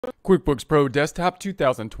QuickBooks Pro Desktop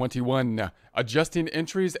 2021, Adjusting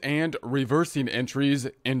Entries and Reversing Entries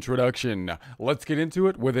Introduction. Let's get into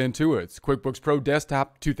it with Intuit's QuickBooks Pro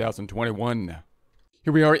Desktop 2021.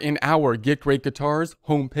 Here we are in our Get Great Guitars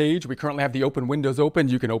homepage. We currently have the open windows open.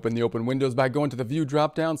 You can open the open windows by going to the View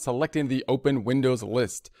dropdown, selecting the Open Windows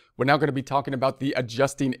list. We're now going to be talking about the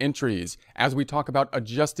adjusting entries. As we talk about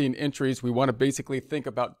adjusting entries, we want to basically think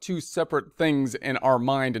about two separate things in our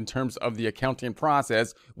mind in terms of the accounting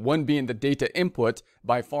process. One being the data input,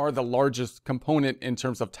 by far the largest component in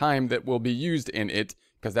terms of time that will be used in it,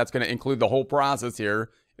 because that's going to include the whole process here.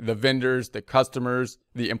 The vendors, the customers,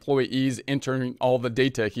 the employees entering all the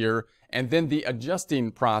data here, and then the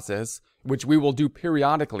adjusting process, which we will do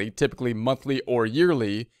periodically, typically monthly or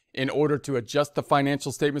yearly, in order to adjust the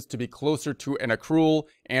financial statements to be closer to an accrual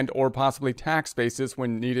and or possibly tax basis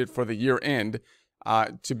when needed for the year end,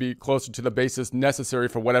 to be closer to the basis necessary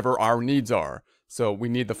for whatever our needs are. So we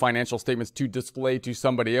need the financial statements to display to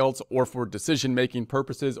somebody else or for decision-making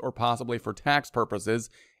purposes or possibly for tax purposes,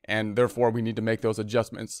 and therefore we need to make those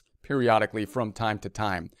adjustments periodically from time to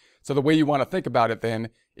time. So the way you want to think about it then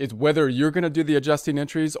is whether you're going to do the adjusting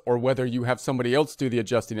entries or whether you have somebody else do the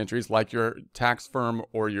adjusting entries like your tax firm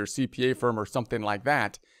or your CPA firm or something like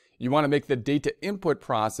that. You want to make the data input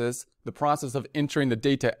process, the process of entering the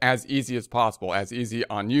data, as easy as possible, as easy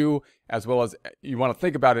on you, as well as you want to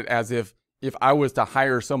think about it as if I was to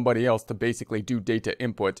hire somebody else to basically do data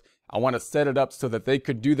input. I want to set it up so that they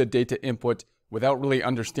could do the data input without really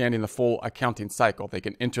understanding the full accounting cycle. They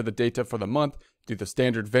can enter the data for the month, do the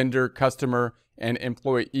standard vendor, customer, and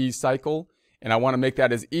employee cycle. And I want to make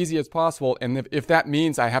that as easy as possible. And if that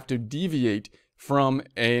means I have to deviate from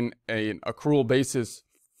an accrual basis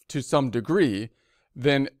to some degree,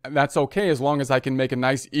 then that's okay as long as I can make a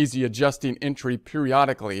nice, easy adjusting entry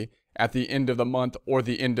periodically at the end of the month or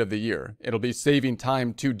the end of the year. It'll be saving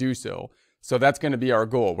time to do so. So that's going to be our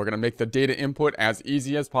goal. We're going to make the data input as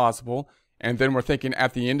easy as possible. And then we're thinking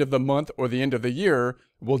at the end of the month or the end of the year,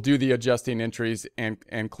 we'll do the adjusting entries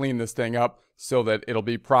and clean this thing up so that it'll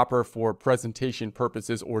be proper for presentation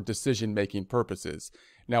purposes or decision-making purposes.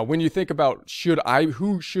 Now, when you think about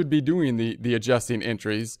who should be doing the adjusting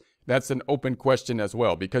entries, that's an open question as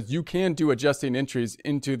well, because you can do adjusting entries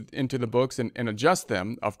into the books and adjust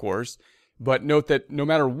them, of course. But note that no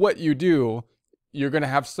matter what you do, you're going to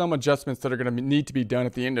have some adjustments that are going to need to be done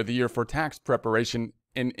at the end of the year for tax preparation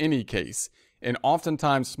in any case. And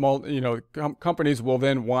oftentimes small, companies will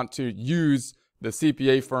then want to use the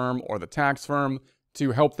CPA firm or the tax firm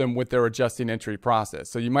to help them with their adjusting entry process.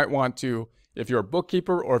 So you might want to, if you're a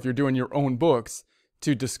bookkeeper or if you're doing your own books,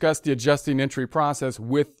 to discuss the adjusting entry process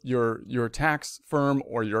with your tax firm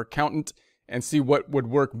or your accountant and see what would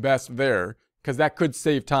work best there, because that could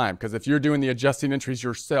save time. Because if you're doing the adjusting entries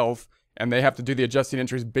yourself and they have to do the adjusting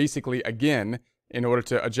entries basically again in order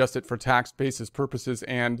to adjust it for tax basis purposes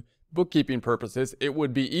and bookkeeping purposes, it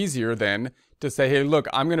would be easier then to say, hey, look,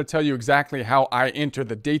 I'm going to tell you exactly how I enter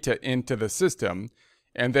the data into the system,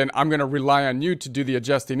 and then I'm going to rely on you to do the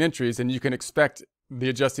adjusting entries, and you can expect the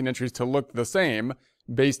adjusting entries to look the same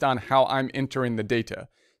based on how I'm entering the data.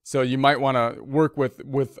 So you might want to work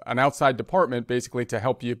with an outside department basically to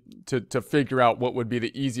help you to figure out what would be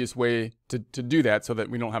the easiest way to do that, so that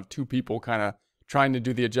we don't have two people kind of trying to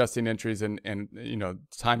do the adjusting entries and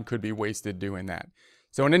time could be wasted doing that.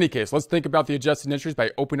 So in any case, let's think about the adjusting entries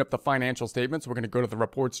by opening up the financial statements. We're going to go to the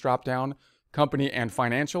reports dropdown, company and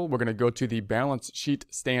financial. We're going to go to the balance sheet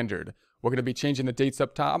standard. We're going to be changing the dates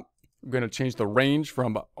up top. I'm going to change the range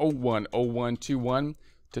from 01/01/21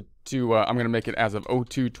 to I'm going to make it as of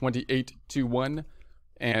 02/28/21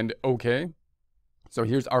 and okay. So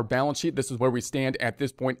here's our balance sheet. This is where we stand at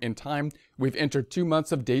this point in time. We've entered 2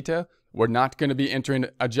 months of data. We're not going to be entering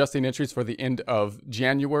adjusting entries for the end of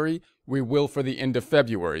January. We will for the end of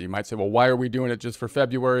February. You might say, well, why are we doing it just for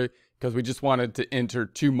February? Because we just wanted to enter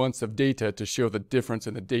 2 months of data to show the difference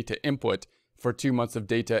in the data input for 2 months of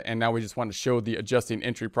data. And now we just want to show the adjusting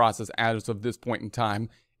entry process as of this point in time.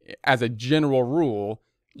 As a general rule,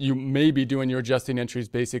 you may be doing your adjusting entries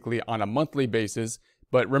basically on a monthly basis.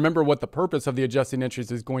 But remember what the purpose of the adjusting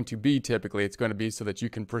entries is going to be typically. It's going to be so that you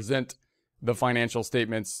can present the financial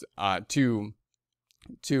statements so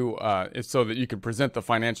that you can present the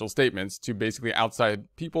financial statements to basically outside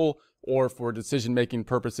people or for decision-making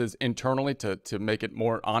purposes internally to make it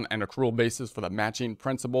more on an accrual basis for the matching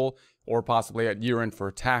principle or possibly at year-end for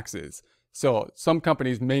taxes. So some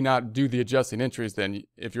companies may not do the adjusting entries. Then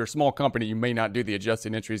if you're a small company, you may not do the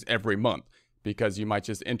adjusting entries every month because you might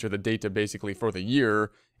just enter the data basically for the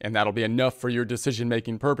year, and that'll be enough for your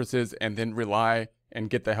decision-making purposes, and then rely and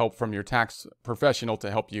get the help from your tax professional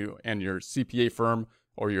to help you and your CPA firm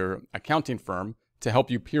or your accounting firm to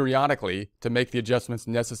help you periodically to make the adjustments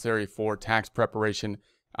necessary for tax preparation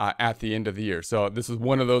at the end of the year. So this is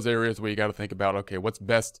one of those areas where you got to think about, okay, what's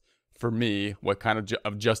best for me? What kind of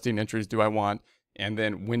adjusting entries do I want? And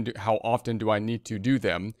then how often do I need to do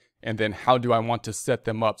them? And then how do I want to set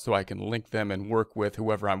them up so I can link them and work with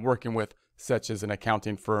whoever I'm working with, such as an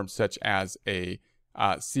accounting firm, such as a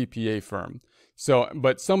CPA firm. So,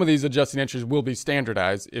 but some of these adjusting entries will be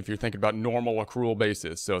standardized if you're thinking about normal accrual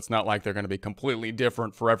basis. So it's not like they're going to be completely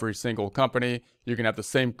different for every single company. You can have the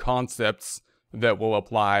same concepts that will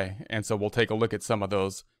apply. And so we'll take a look at some of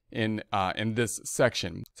those in this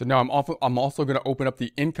section. So now I'm also going to open up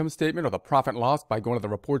the income statement or the profit and loss by going to the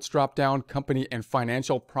reports drop down, company and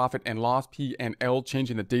financial profit and loss, P&L,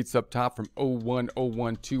 changing the dates up top from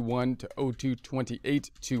 01/01/21 to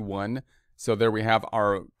 02/28/21. So there we have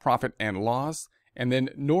our profit and loss. And then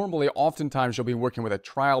normally, oftentimes you'll be working with a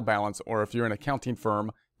trial balance, or if you're an accounting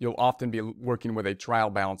firm, you'll often be working with a trial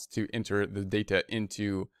balance to enter the data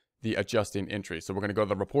into the adjusting entry. So we're going to go to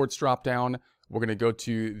the reports drop down. We're going to go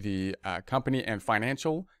to the company and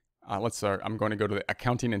financial. I'm going to go to the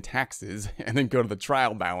accounting and taxes and then go to the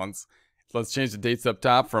trial balance. So let's change the dates up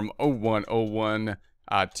top from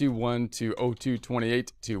 01/01/21 to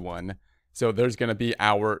 02/28/21. So there's going to be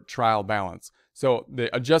our trial balance. So the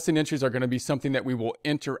adjusting entries are going to be something that we will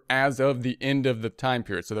enter as of the end of the time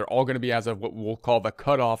period. So they're all going to be as of what we'll call the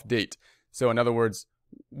cutoff date. So in other words,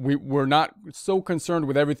 we're not so concerned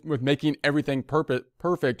with making everything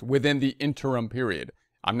perfect within the interim period.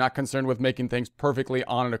 I'm not concerned with making things perfectly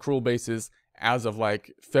on an accrual basis as of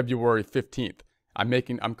like February 15th.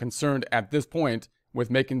 I'm concerned at this point with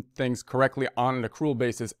making things correctly on an accrual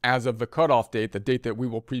basis as of the cutoff date, the date that we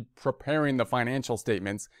will be preparing the financial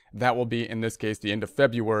statements. That will be, in this case, the end of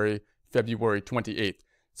February 28th.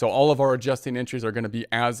 So all of our adjusting entries are going to be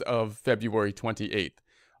as of February 28th.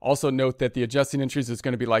 Also note that the adjusting entries is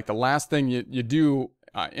going to be like the last thing you do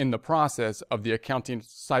in the process of the accounting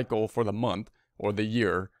cycle for the month or the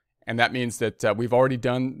year. And that means that we've already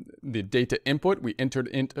done the data input. We entered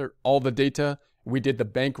all the data. We did the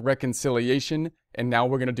bank reconciliation, and now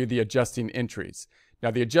we're going to do the adjusting entries. Now,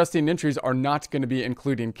 the adjusting entries are not going to be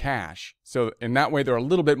including cash. So in that way, they're a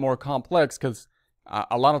little bit more complex because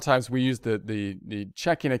a lot of times we use the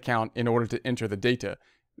checking account in order to enter the data.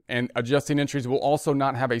 And adjusting entries will also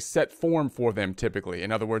not have a set form for them typically.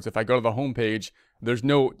 In other words, if I go to the home page, there's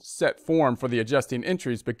no set form for the adjusting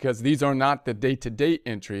entries because these are not the day-to-day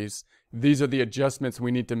entries. These are the adjustments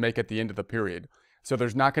we need to make at the end of the period. So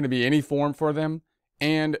there's not going to be any form for them,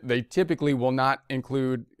 and they typically will not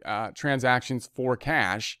include transactions for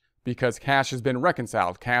cash because cash has been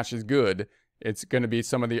reconciled. Cash is good. It's going to be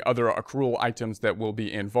some of the other accrual items that will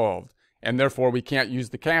be involved, and therefore we can't use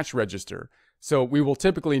the cash register. So we will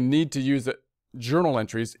typically need to use journal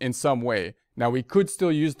entries in some way. Now we could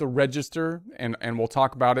still use the register, and we'll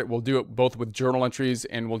talk about it. We'll do it both with journal entries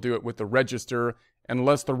and we'll do it with the register,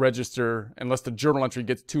 unless the journal entry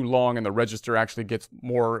gets too long and the register actually gets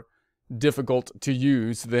more difficult to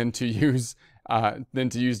use than to use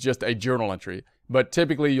just a journal entry. But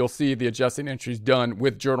typically you'll see the adjusting entries done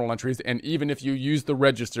with journal entries, and even if you use the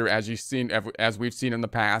register as we've seen in the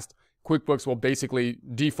past, QuickBooks will basically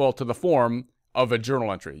default to the form of a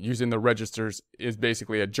journal entry. Using the registers is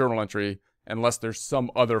basically a journal entry unless there's some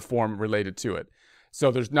other form related to it. So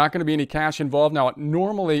there's not going to be any cash involved. Now,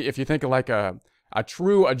 normally, if you think of like a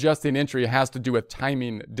true adjusting entry, has to do with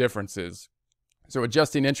timing differences. So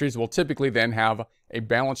adjusting entries will typically then have a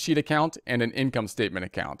balance sheet account and an income statement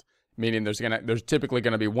account, meaning there's typically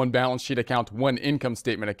going to be one balance sheet account, one income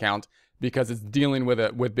statement account, because it's dealing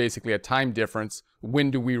with basically a time difference.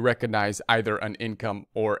 When do we recognize either an income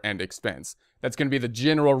or an expense? That's going to be the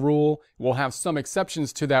general rule. We'll have some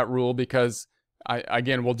exceptions to that rule because,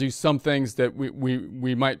 again, we'll do some things that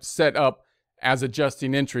we might set up as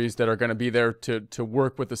adjusting entries that are going to be there to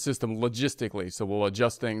work with the system logistically. So we'll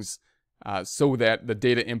adjust things so that the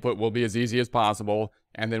data input will be as easy as possible,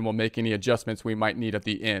 and then we'll make any adjustments we might need at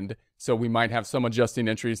the end. So we might have some adjusting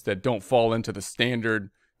entries that don't fall into the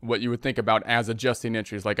standard, what you would think about as adjusting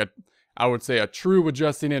entries. Like I would say a true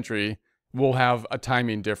adjusting entry will have a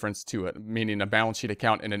timing difference to it, meaning a balance sheet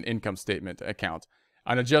account and an income statement account.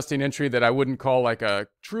 An adjusting entry that I wouldn't call like a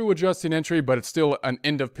true adjusting entry, but it's still an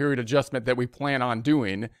end of period adjustment that we plan on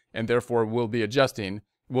doing and therefore will be adjusting,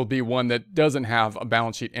 will be one that doesn't have a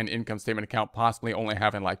balance sheet and income statement account, possibly only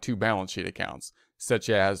having like two balance sheet accounts, such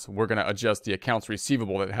as we're going to adjust the accounts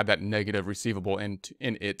receivable that had that negative receivable in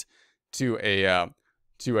it to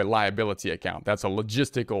a liability account. That's a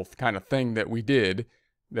logistical kind of thing that we did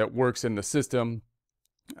that works in the system.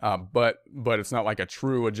 but it's not like a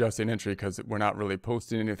true adjusting entry because we're not really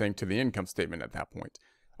posting anything to the income statement at that point.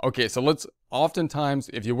 Okay, so oftentimes,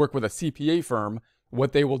 if you work with a CPA firm,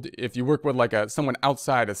 what they will do, if you work with like someone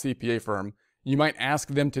outside a CPA firm, you might ask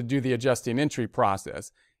them to do the adjusting entry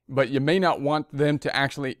process, but you may not want them to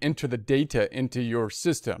actually enter the data into your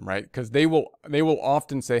system, right? Because they will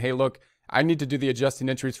often say, hey, look, I need to do the adjusting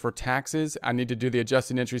entries for taxes. I need to do the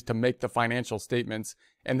adjusting entries to make the financial statements.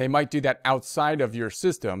 And they might do that outside of your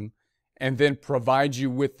system and then provide you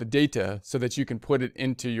with the data so that you can put it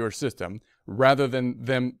into your system rather than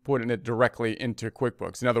them putting it directly into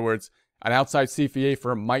QuickBooks. In other words, an outside CPA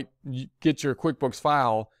firm might get your QuickBooks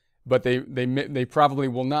file, but they probably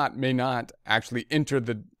may not actually enter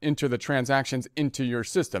the transactions into your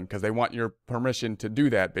system because they want your permission to do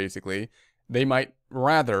that, basically. They might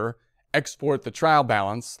rather export the trial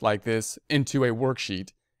balance like this into a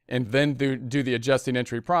worksheet and then do the adjusting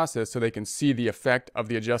entry process so they can see the effect of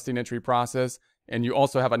the adjusting entry process. And you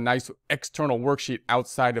also have a nice external worksheet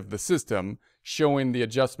outside of the system showing the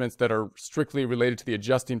adjustments that are strictly related to the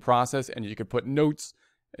adjusting process. And you could put notes,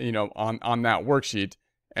 on that worksheet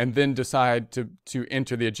and then decide to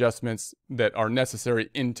enter the adjustments that are necessary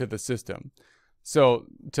into the system. So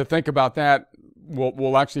to think about that,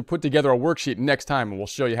 we'll actually put together a worksheet next time and we'll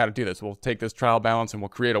show you how to do this. We'll take this trial balance and we'll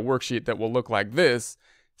create a worksheet that will look like this.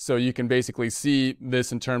 So you can basically see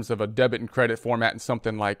this in terms of a debit and credit format and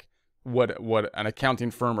something like what an accounting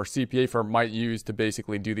firm or CPA firm might use to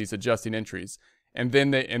basically do these adjusting entries. And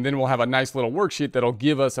then we'll have a nice little worksheet that'll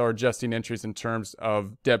give us our adjusting entries in terms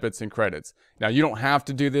of debits and credits. Now, you don't have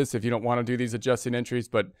to do this if you don't want to do these adjusting entries,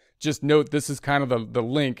 but just note this is kind of the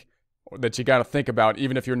link that you got to think about,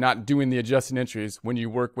 even if you're not doing the adjusting entries when you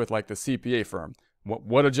work with like the CPA firm.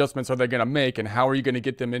 What adjustments are they going to make and how are you going to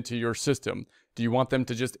get them into your system? Do you want them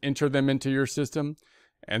to just enter them into your system?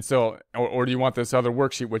 And so, or do you want this other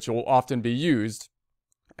worksheet, which will often be used,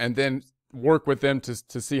 and then work with them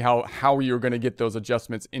to see how you're going to get those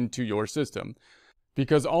adjustments into your system?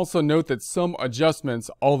 Because also note that some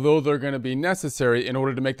adjustments, although they're going to be necessary in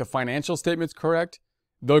order to make the financial statements correct,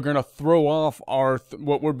 they're going to throw off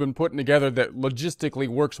what we've been putting together that logistically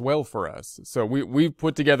works well for us. So we've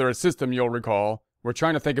put together a system, you'll recall. We're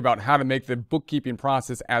trying to think about how to make the bookkeeping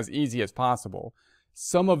process as easy as possible.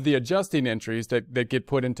 Some of the adjusting entries that get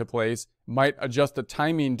put into place might adjust the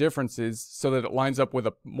timing differences so that it lines up with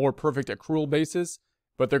a more perfect accrual basis,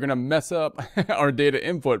 but they're going to mess up our data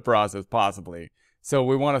input process possibly. So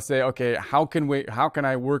we want to say, okay, how can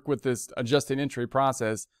I work with this adjusting entry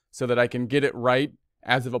process so that I can get it right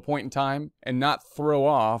as of a point in time and not throw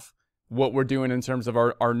off what we're doing in terms of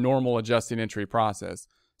our normal adjusting entry process.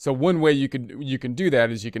 So one way you can do that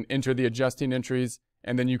is you can enter the adjusting entries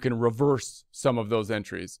and then you can reverse some of those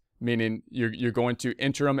entries, meaning you're going to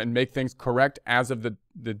enter them and make things correct as of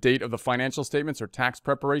the date of the financial statements or tax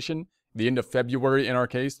preparation, the end of February in our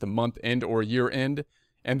case, the month end or year end,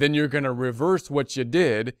 and then you're going to reverse what you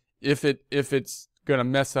did if it's going to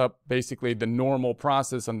mess up basically the normal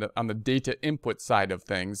process on the data input side of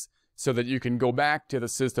things so that you can go back to the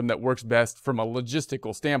system that works best from a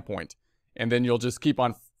logistical standpoint. And then you'll just keep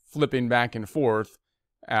on flipping back and forth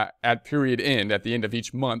at period end, at the end of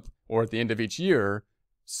each month or at the end of each year,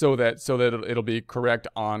 so that it'll be correct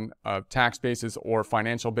on a tax basis or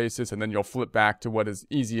financial basis, and then you'll flip back to what is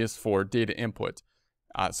easiest for data input.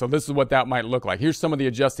 So this is what that might look like. Here's some of the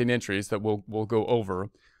adjusting entries that we'll go over.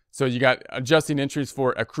 So you got adjusting entries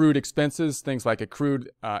for accrued expenses, things like accrued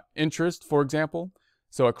interest, for example.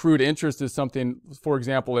 So accrued interest is something, for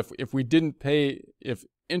example, if we didn't pay, if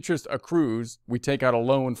interest accrues, we take out a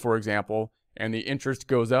loan, for example, and the interest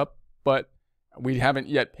goes up, but we haven't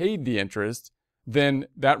yet paid the interest, then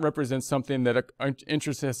that represents something that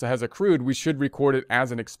interest has accrued. We should record it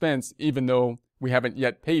as an expense, even though we haven't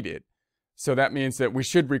yet paid it. So that means that we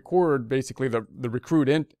should record basically the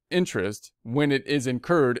accrued interest when it is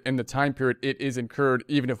incurred in the time period it is incurred,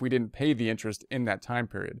 even if we didn't pay the interest in that time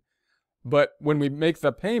period. But when we make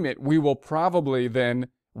the payment, we will probably then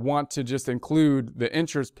want to just include the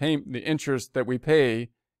interest that we pay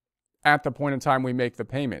at the point in time we make the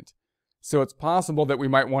payment. So it's possible that we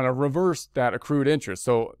might want to reverse that accrued interest.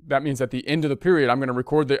 So that means at the end of the period, I'm going to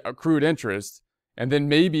record the accrued interest, and then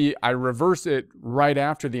maybe I reverse it right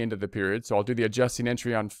after the end of the period. So I'll do the adjusting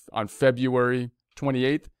entry on February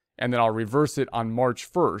 28th, and then I'll reverse it on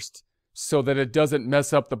March 1st so that it doesn't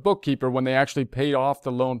mess up the bookkeeper when they actually paid off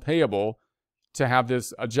the loan payable to have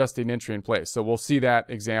this adjusting entry in place. So we'll see that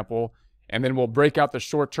example, and then we'll break out the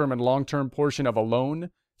short-term and long-term portion of a loan.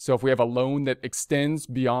 So if we have a loan that extends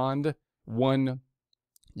beyond 1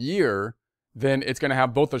 year, then it's going to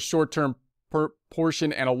have both a short-term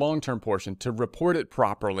portion and a long-term portion. To report it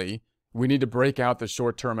properly, we need to break out the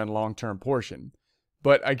short-term and long-term portion.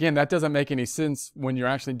 But again, that doesn't make any sense when you're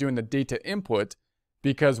actually doing the data input,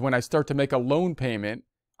 because when I start to make a loan payment,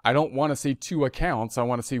 I don't want to see two accounts. I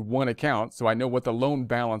want to see one account so I know what the loan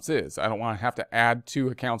balance is. I don't want to have to add two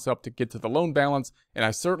accounts up to get to the loan balance. And I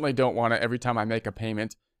certainly don't want to, every time I make a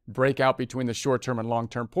payment, break out between the short-term and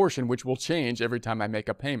long-term portion, which will change every time I make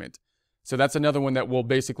a payment. So that's another one that will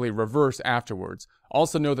basically reverse afterwards.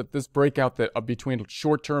 Also know that this breakout between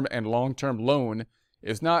short-term and long-term loan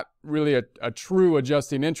is not really a true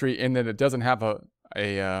adjusting entry, in that it doesn't have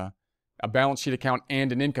a balance sheet account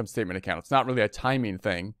and an income statement account. It's not really a timing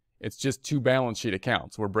thing. It's just two balance sheet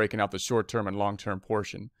accounts. We're breaking out the short-term and long-term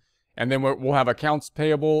portion. And then we'll have accounts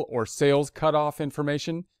payable or sales cutoff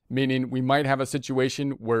information, meaning we might have a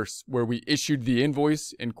situation where we issued the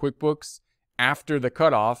invoice in QuickBooks after the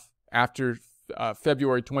cutoff, after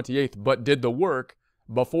February 28th, but did the work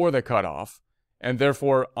before the cutoff. And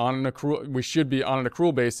therefore, we should be on an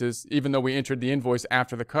accrual basis, even though we entered the invoice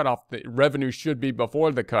after the cutoff. The revenue should be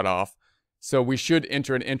before the cutoff. So we should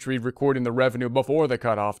enter an entry recording the revenue before the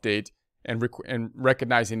cutoff date and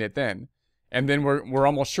recognizing it then. And then we're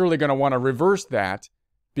almost surely going to want to reverse that,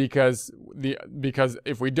 because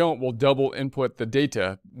if we don't, we'll double input the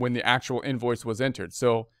data when the actual invoice was entered.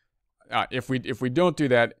 So if we don't do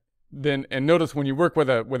that, then, and notice when you work with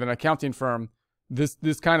an accounting firm,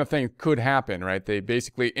 this kind of thing could happen, right? They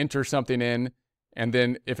basically enter something in, and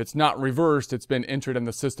then if it's not reversed, it's been entered in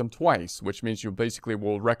the system twice, which means you basically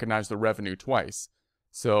will recognize the revenue twice.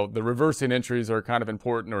 So the reversing entries are kind of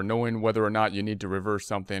important, or knowing whether or not you need to reverse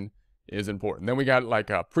something is important. Then we got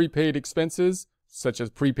like prepaid expenses, such as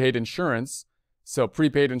prepaid insurance. So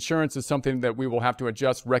prepaid insurance is something that we will have to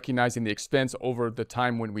adjust, recognizing the expense over the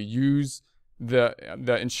time when we use the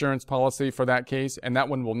insurance policy for that case, and that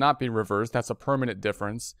one will not be reversed. That's a permanent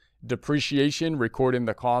difference. Depreciation, recording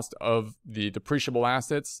the cost of the depreciable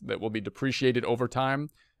assets that will be depreciated over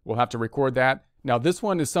time. We'll have to record that. Now, this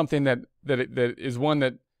one is something that is one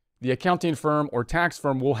that the accounting firm or tax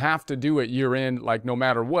firm will have to do at year end, like no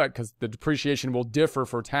matter what, because the depreciation will differ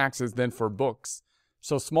for taxes than for books.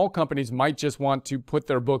 So small companies might just want to put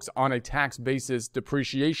their books on a tax basis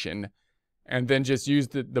depreciation, and then just use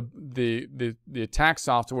the tax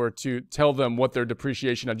software to tell them what their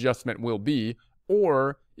depreciation adjustment will be.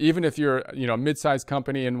 Or even if you're a mid-sized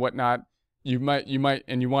company and whatnot, you might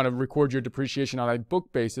and you want to record your depreciation on a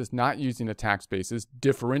book basis, not using a tax basis,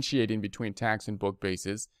 differentiating between tax and book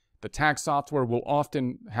basis. The tax software will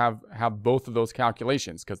often have both of those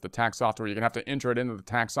calculations, because the tax software, you're gonna have to enter it into the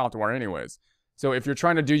tax software anyways. So if you're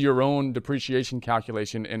trying to do your own depreciation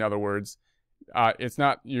calculation, in other words, it's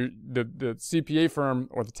not the CPA firm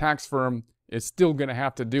or the tax firm is still going to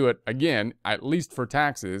have to do it again, at least for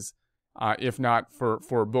taxes, if not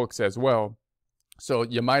for books as well. So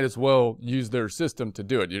you might as well use their system to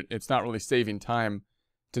do it. It's not really saving time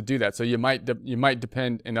to do that. So you might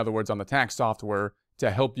depend, in other words, on the tax software to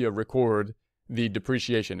help you record the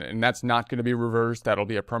depreciation, and that's not going to be reversed. That'll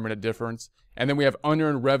be a permanent difference. And then we have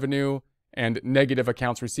unearned revenue and negative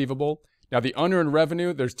accounts receivable. Now, the unearned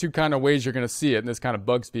revenue, there's two kind of ways you're going to see it, and this kind of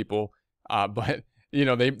bugs people. But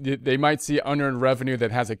they might see unearned revenue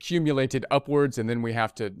that has accumulated upwards, and then we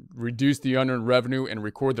have to reduce the unearned revenue and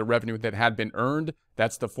record the revenue that had been earned.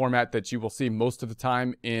 That's the format that you will see most of the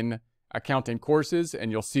time in accounting courses, and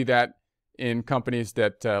you'll see that in companies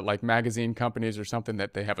that like magazine companies or something,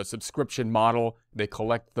 that they have a subscription model. They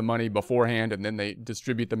collect the money beforehand, and then they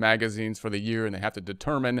distribute the magazines for the year, and they have to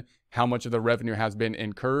determine how much of the revenue has been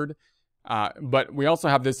incurred. But we also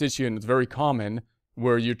have this issue, and it's very common,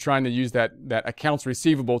 where you're trying to use that accounts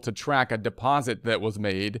receivable to track a deposit that was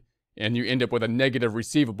made, and you end up with a negative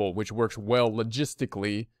receivable, which works well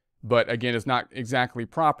logistically, but again, is not exactly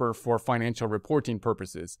proper for financial reporting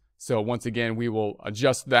purposes. So once again, we will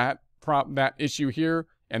adjust that issue here,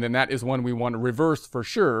 and then that is one we want to reverse for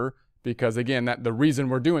sure, because again, there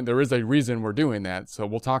is a reason we're doing that. So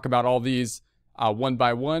we'll talk about all these one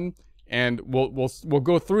by one. And we'll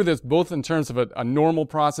go through this both in terms of a normal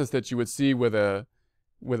process that you would see with a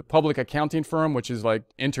public accounting firm, which is like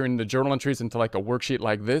entering the journal entries into like a worksheet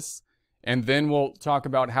like this. And then we'll talk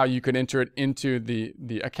about how you could enter it into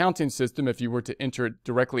the accounting system if you were to enter it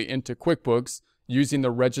directly into QuickBooks using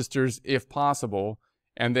the registers if possible.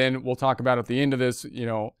 And then we'll talk about at the end of this,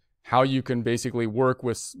 how you can basically work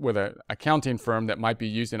with an accounting firm that might be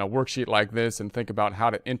using a worksheet like this, and think about how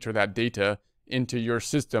to enter that data into your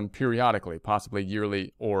system periodically, possibly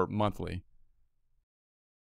yearly or monthly.